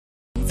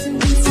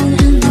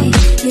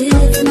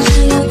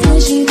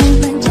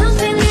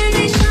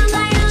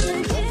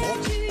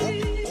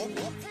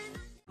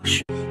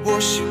我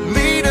心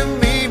里的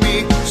秘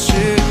密是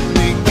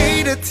你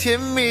给的甜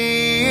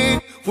蜜，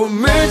我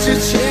们之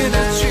间的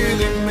距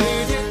离每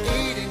天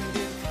一点点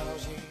靠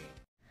近。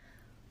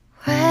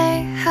为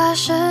何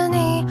是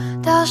你，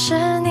都是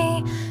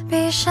你，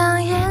闭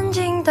上眼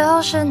睛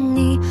都是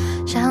你，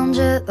像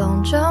只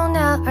笼中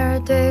鸟儿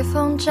对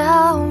风着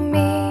迷。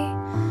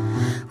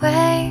为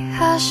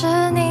何是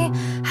你，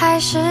还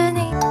是你？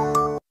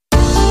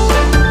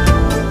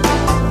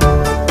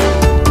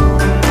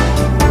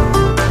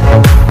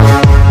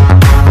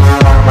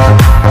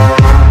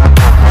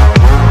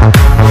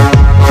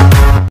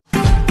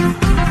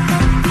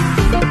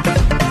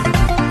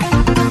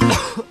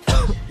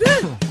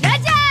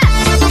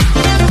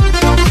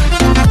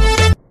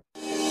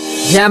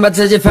先把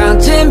自己放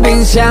进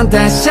冰箱，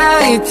待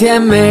下一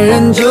天没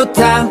人阻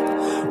挡。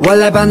我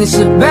来帮你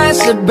10倍、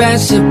10倍、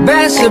10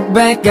倍、10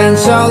倍，感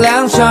受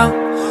凉爽。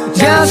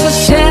就是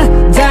现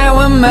在，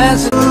我们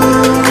是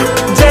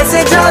这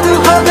次角度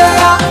后的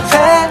浪费。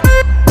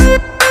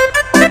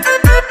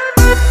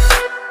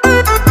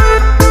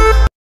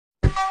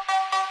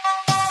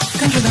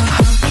感觉到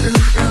好炙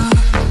热，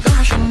刚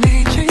好是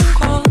你经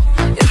过，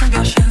眼神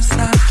表现洒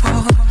脱，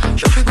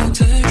手却不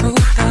自主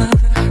的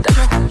带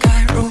着我该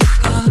如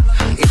何，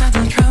一下子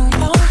全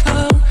忘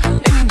了，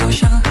明明都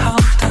想好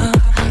的，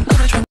脑袋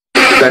全。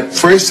That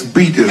first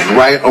beat is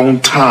right on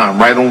time,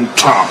 right on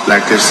top,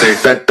 like they say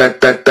that,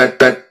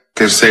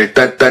 they say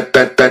that,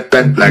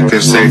 like they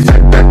say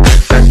that.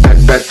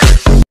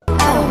 I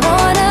don't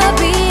wanna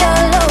be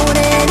alone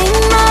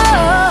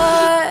anymore.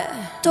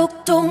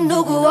 똑똑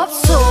누구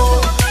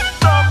없어.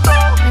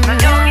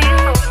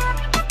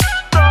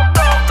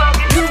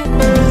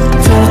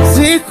 到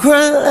底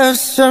换了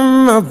什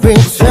么冰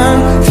箱？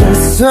天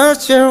色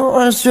渐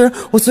晚时，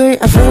我最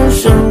爱分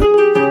享。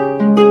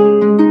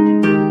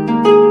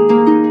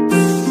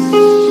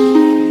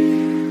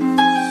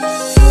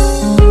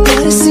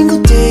Not a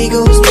single day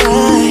goes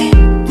by,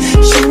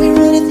 she be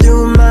running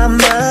through my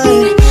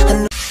mind.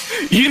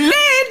 You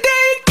need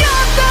it, yo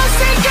都是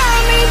看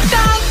你到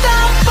的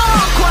疯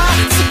狂，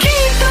好き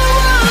と思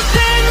って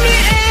見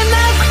えな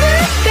く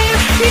て、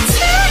見つ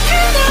け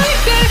ない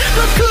で僕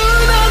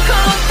のこ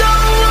と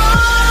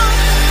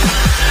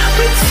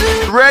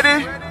を。Ready?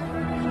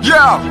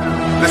 Yo,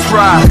 let's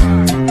ride.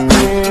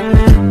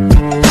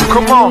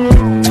 Come on.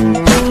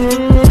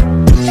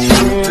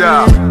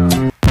 Yeah.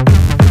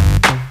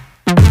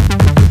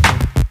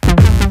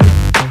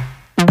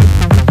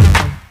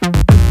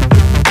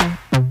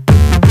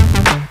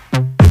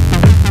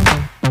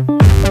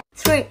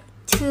 Three,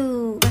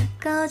 two,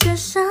 高街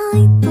上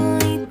一步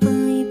一步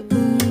一步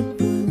一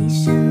步，你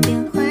身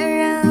边环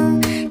绕，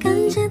感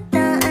觉到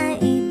爱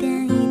一点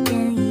一点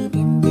一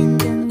点点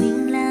的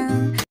明亮。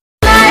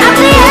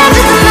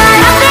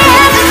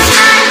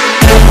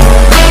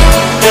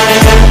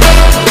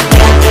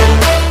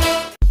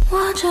我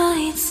这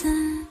一次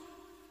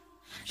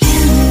变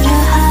得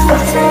好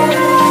在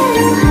人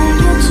海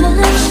的城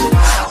市。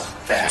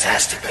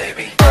 Fantastic,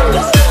 baby.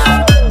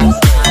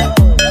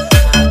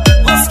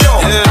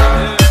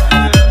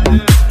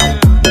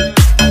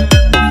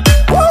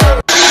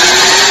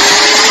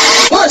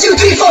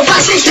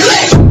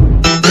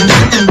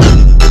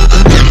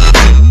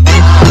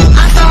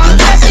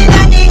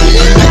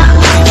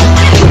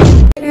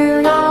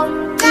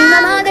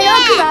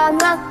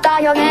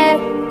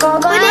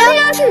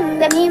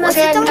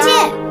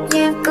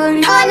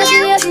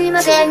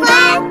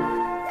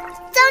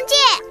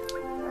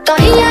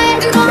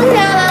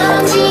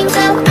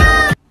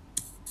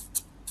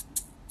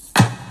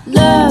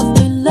 Love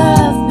me,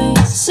 love me,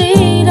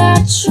 say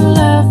that you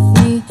love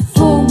me.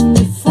 Fool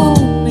me,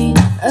 fool me.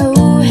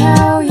 Oh,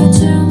 how you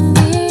do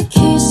me.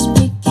 Kiss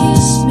me,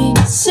 kiss me.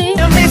 See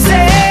me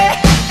say.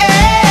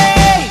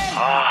 아,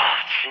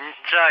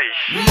 진짜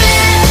이씨.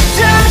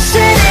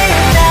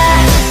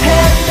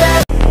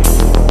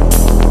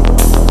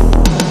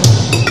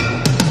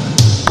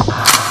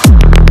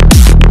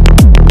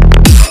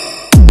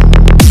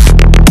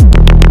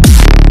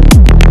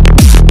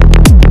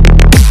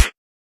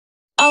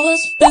 I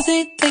was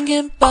busy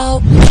thinking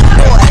about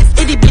boys,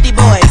 itty bitty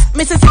boys,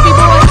 Mississippi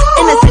boys,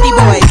 and the city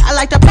boys. I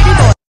like the pretty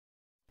boys.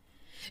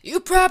 You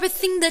probably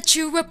think that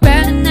you are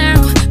better now,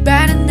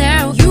 better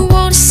now. You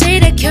wanna say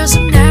that cause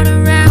I'm not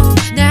around,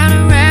 not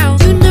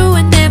around. You know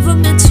I never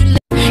meant to let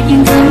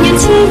眼看眼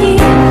记忆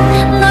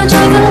拉这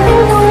个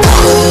冰冻。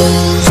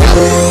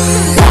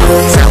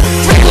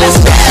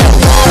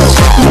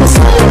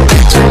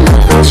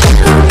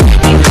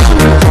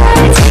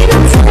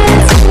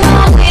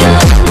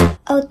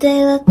哦，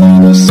对了，对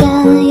你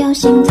深有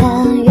心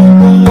疼，约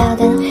会要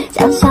等，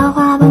讲笑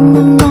话不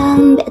能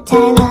闷，别太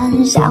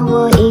冷，像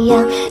我一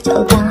样，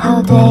就刚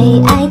好对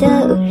爱的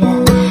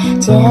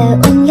人。接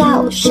吻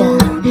要深，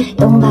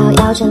拥抱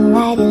要真，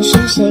来电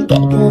讯息给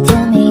个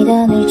甜蜜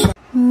的昵称。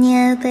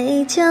捏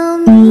杯酒，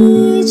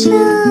眯着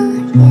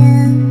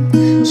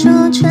眼，说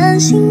专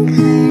心看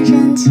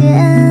人间。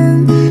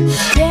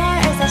月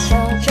儿在手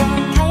中。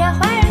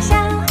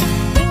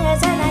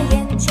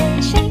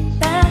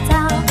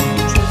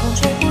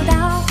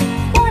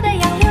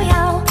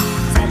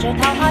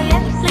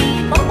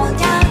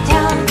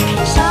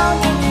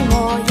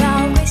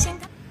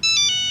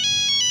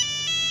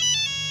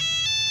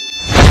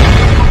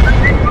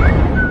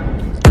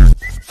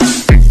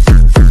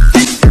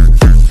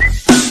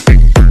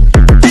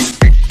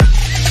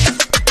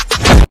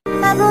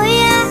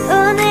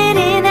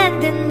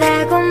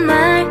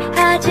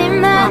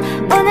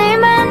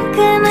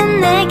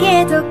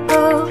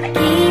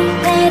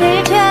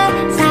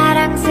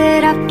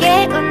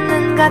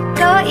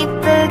 생각도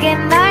이쁘게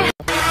말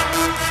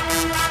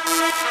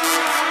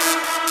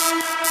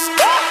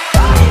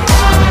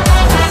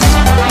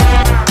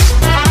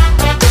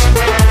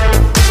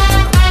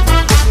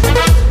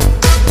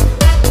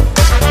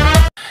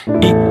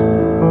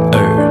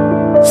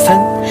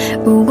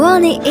如果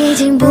你已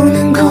经不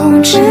能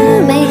控制，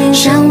每天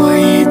想我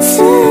一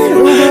次。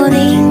如果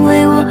你因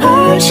为我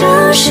而消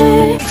失。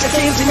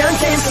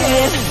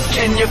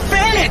Can you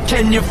feel it?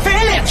 Can you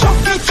feel it?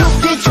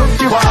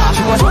 좋기 와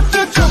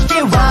좋기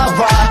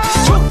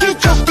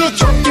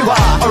와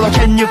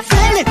Can you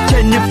feel it?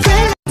 Can you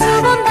feel it? 두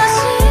번 다시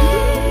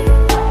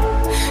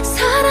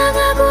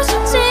사랑하고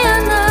싶지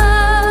않아.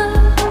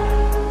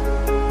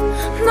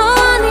 너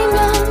아니면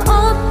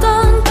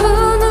어떤 그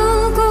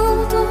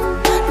누구도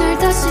날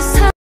다시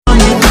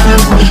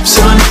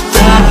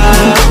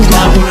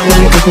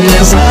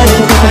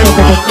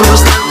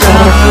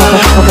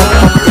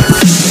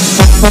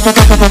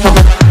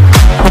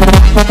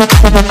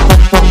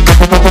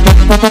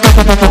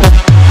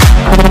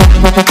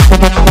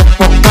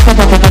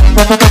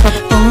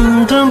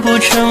红灯不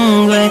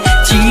成为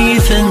几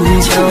分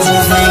就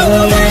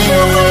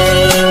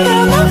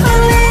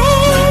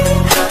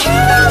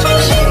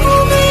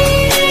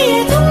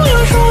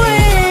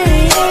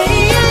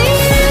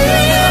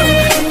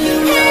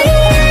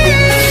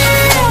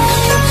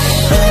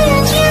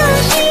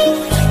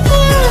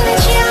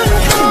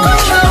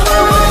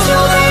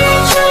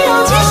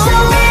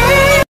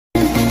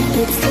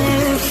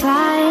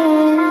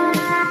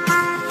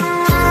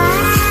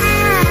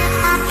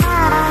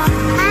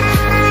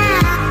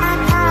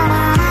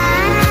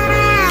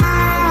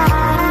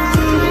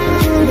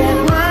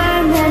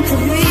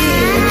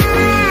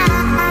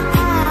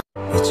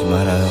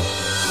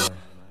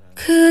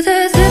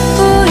그대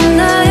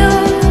듣보이나요?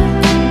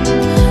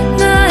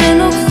 나의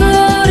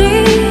목소리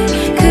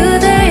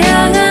그대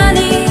향한 이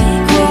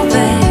고백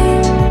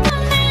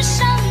你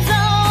想走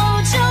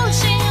就请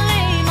立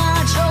马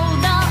走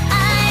到爱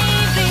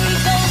比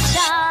更少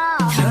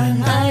谈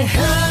爱恨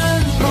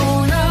不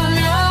能潦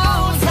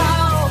草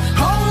红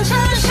尘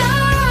杀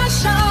手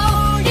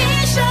一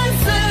生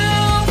死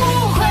无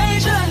悔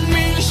证明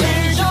是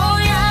重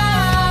要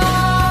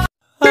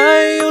爱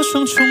有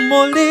双重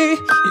魔力，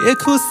也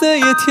苦涩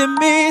也甜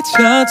蜜，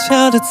悄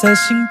悄地在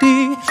心底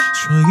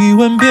说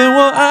10000遍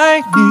我爱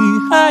你，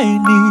爱你，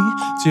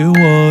借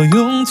我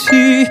勇气，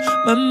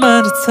慢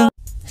慢地藏。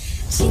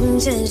心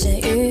渐渐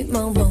雨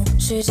蒙蒙，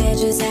世界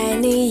只在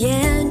你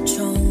眼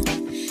中，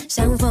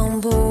相逢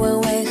不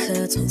问为何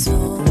匆匆。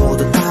我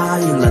都答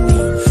应了你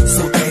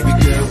 ，So baby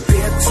girl， 别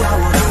叫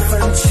我大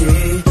分歧，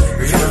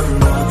让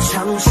我唱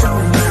首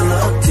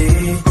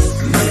melody，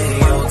 没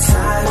有太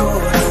多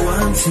的问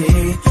题，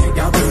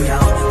要不要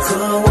和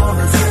我们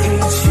在一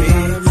起？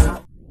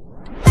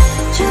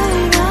这一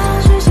秒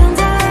只想再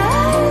爱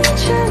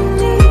着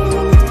你，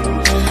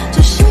这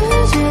世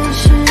界是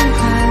块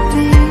冰，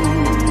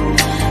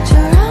就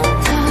让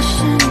它是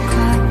块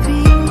冰。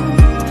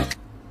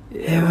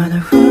You wanna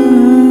who,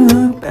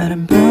 but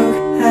I'm broke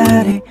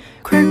heady.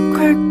 Quick,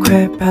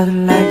 but I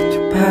like to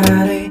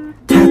party.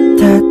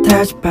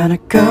 Touch, but I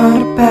go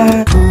to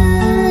bed.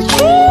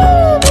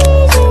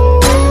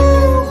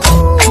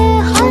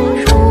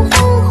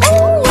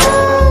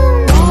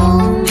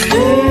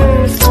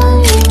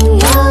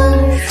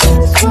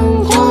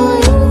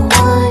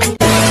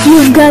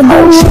 Got the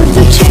words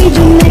of change a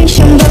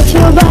nation, but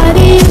your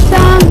body is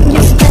done.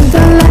 You spent a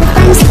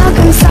lifetime stuck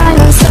in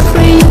silence,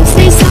 afraid you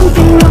say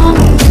something wrong.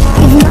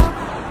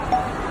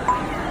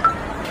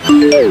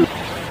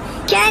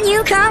 Can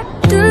you come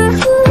through?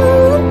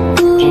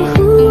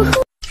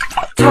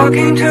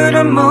 Talking to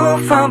the moon，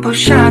 放不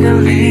下的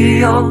理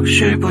由，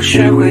是不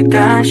是会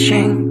担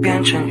心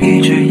变成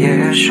一只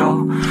野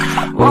兽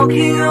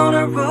 ？Walking on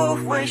the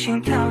roof， 为心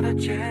跳的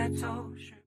节奏。